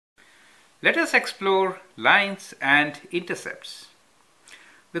Let us explore lines and intercepts.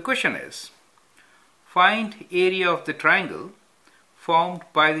 The question is, find area of the triangle formed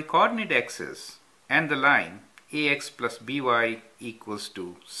by the coordinate axis and the line ax plus by equals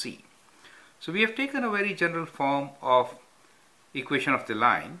to c. So we have taken a very general form of equation of the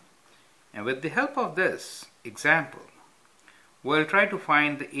line, and with the help of this example, we'll try to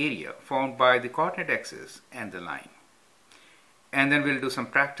find the area formed by the coordinate axis and the line. And then we'll do some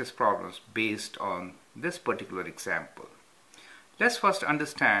practice problems based on this particular example. Let's first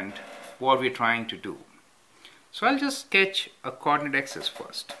understand what we're trying to do. So I'll just sketch a coordinate axis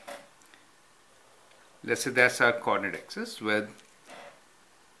first. Let's say that's our coordinate axis with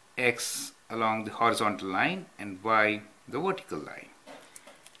x along the horizontal line and y the vertical line.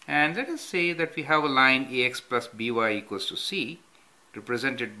 And let us say that we have a line ax plus by equals to c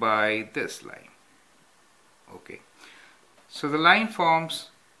represented by this line. Okay. So the line forms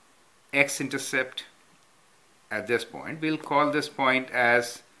x-intercept at this point. We'll call this point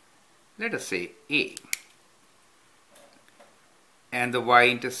as, let us say, A. And the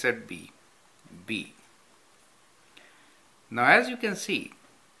y-intercept B. Now as you can see,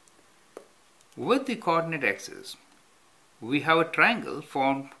 with the coordinate axis, we have a triangle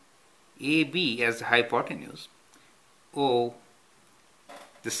formed AB as the hypotenuse, O,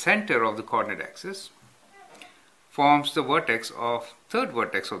 the center of the coordinate axis, forms the third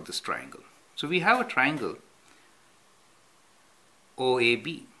vertex of this triangle. So we have a triangle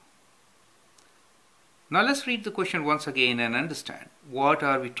OAB. Now let's read the question once again and understand what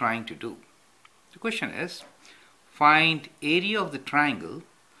are we trying to do. The question is, find area of the triangle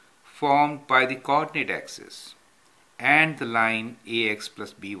formed by the coordinate axis and the line ax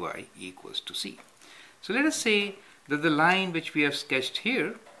plus by equals to c. So let us say that the line which we have sketched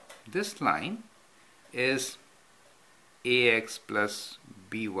here, this line is ax plus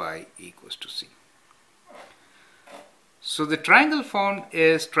by equals to c. So the triangle formed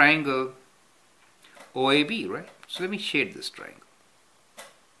is triangle OAB, right? So let me shade this triangle.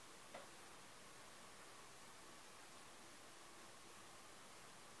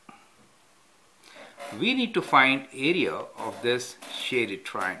 We need to find area of this shaded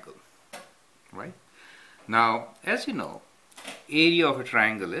triangle, right? Now, as you know, area of a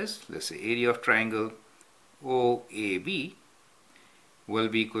triangle is, let's say, area of triangle OAB will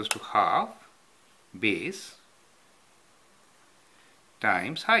be equals to half base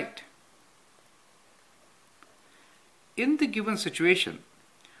times height. In the given situation,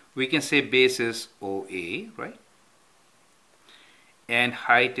 we can say base is OA, right? And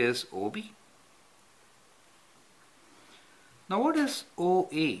height is OB. Now what is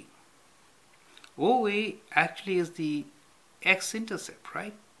OA? OA actually is the x-intercept,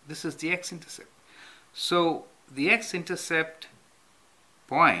 right? This is the x-intercept. So the x-intercept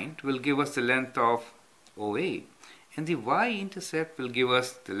point will give us the length of OA, and the y-intercept will give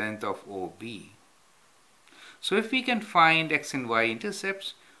us the length of OB. So if we can find x and y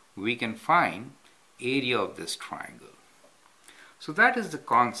intercepts, we can find area of this triangle. So that is the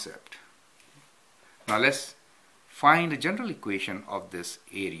concept. Now let's find a general equation of this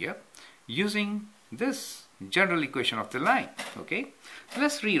area using this general equation of the line. Okay, so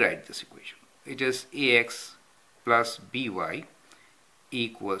let's rewrite this equation. It is ax plus by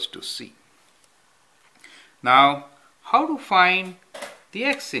equals to c. Now, how to find the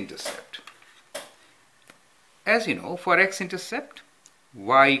x-intercept? As you know, for x-intercept,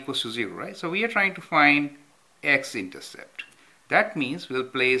 y equals to 0, right? So we are trying to find x-intercept. That means we'll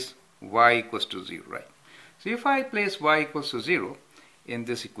place y equals to 0, right? So if I place y equals to 0 in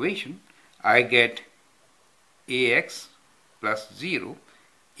this equation, I get ax plus 0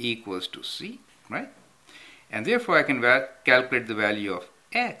 equals to c, right? And therefore I can calculate the value of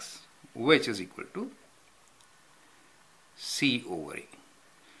x, which is equal to c over a.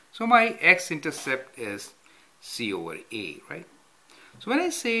 So my x-intercept is c over a, right? So when I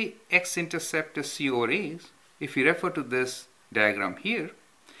say x-intercept is c over a, if you refer to this diagram here,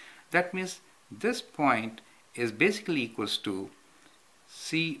 that means this point is basically equals to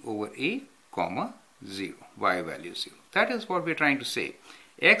c over a comma 0, y value 0. That is what we're trying to say.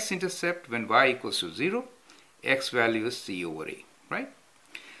 X-intercept when y equals to 0, x value is c over a, right?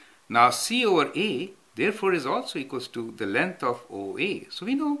 Now c over a therefore is also equals to the length of OA. So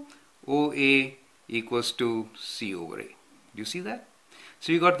we know OA equals to c over a. Do you see that?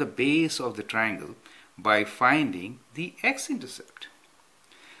 So you got the base of the triangle by finding the x-intercept.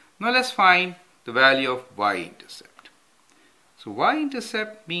 Now let's find the value of y-intercept. So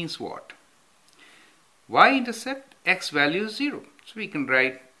y-intercept means what? Y-intercept, x value is 0. So we can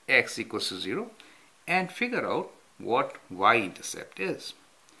write x equals to 0 and figure out what y-intercept is.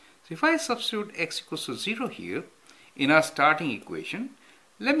 So So if I substitute x equals to 0 here in our starting equation,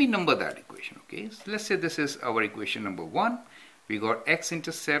 let me number that equation, okay? So let's say this is our equation number 1. We got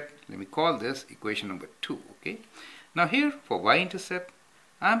x-intercept, let me call this equation number 2, okay? Now here for y-intercept,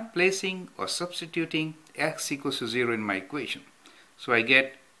 I'm placing or substituting x equals to 0 in my equation. So I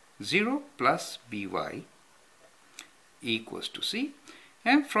get 0 plus by equals to c.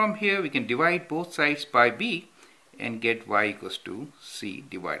 And from here we can divide both sides by b and get y equals to c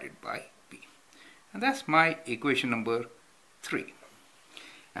divided by b. And that's my equation number 3.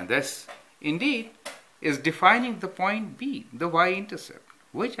 And this indeed is defining the point b, the y-intercept,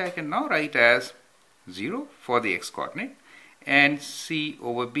 which I can now write as 0 for the x-coordinate and c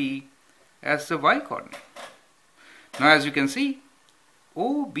over b as the y-coordinate. Now as you can see,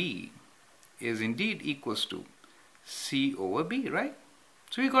 OB is indeed equals to c over b, right?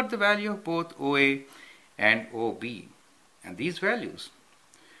 So we got the value of both OA and OB, and these values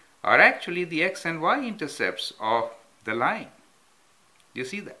are actually the x and y intercepts of the line. You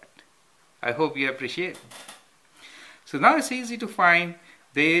see that? I hope you appreciate it. So now it's easy to find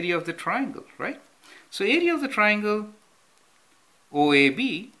the area of the triangle, right? So area of the triangle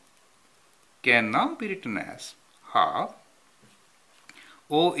OAB can now be written as half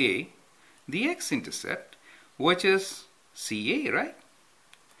OA, the x-intercept, which is CA, right?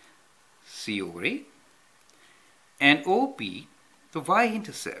 C over A. And OB, the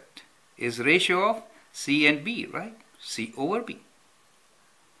y-intercept, is ratio of C and B, right? C over B.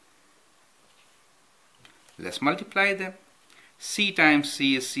 Let's multiply them. C times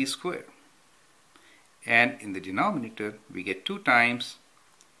C is C squared. And in the denominator, we get 2 times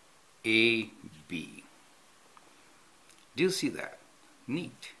AB. Do you see that?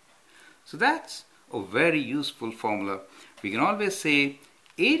 Neat. So that's a very useful formula. We can always say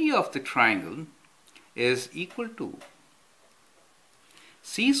area of the triangle is equal to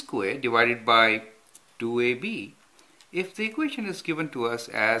C squared divided by 2AB if the equation is given to us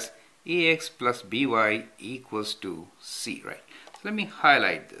as AX plus BY equals to C, right? So let me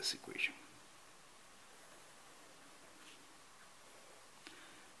highlight this equation.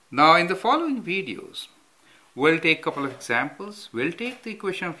 Now in the following videos, we'll take a couple of examples. We'll take the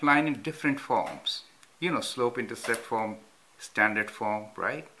equation of line in different forms. You know, slope-intercept form, standard form,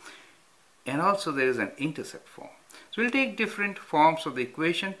 right? And also there is an intercept form. So we'll take different forms of the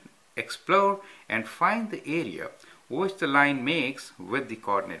equation, explore and find the area which the line makes with the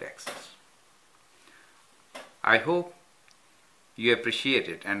coordinate axis. I hope you appreciate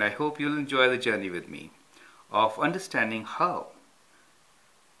it, and I hope you'll enjoy the journey with me of understanding how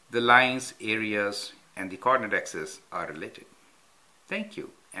the lines, areas, and the coordinate axis are related. Thank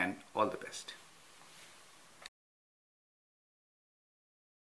you and all the best.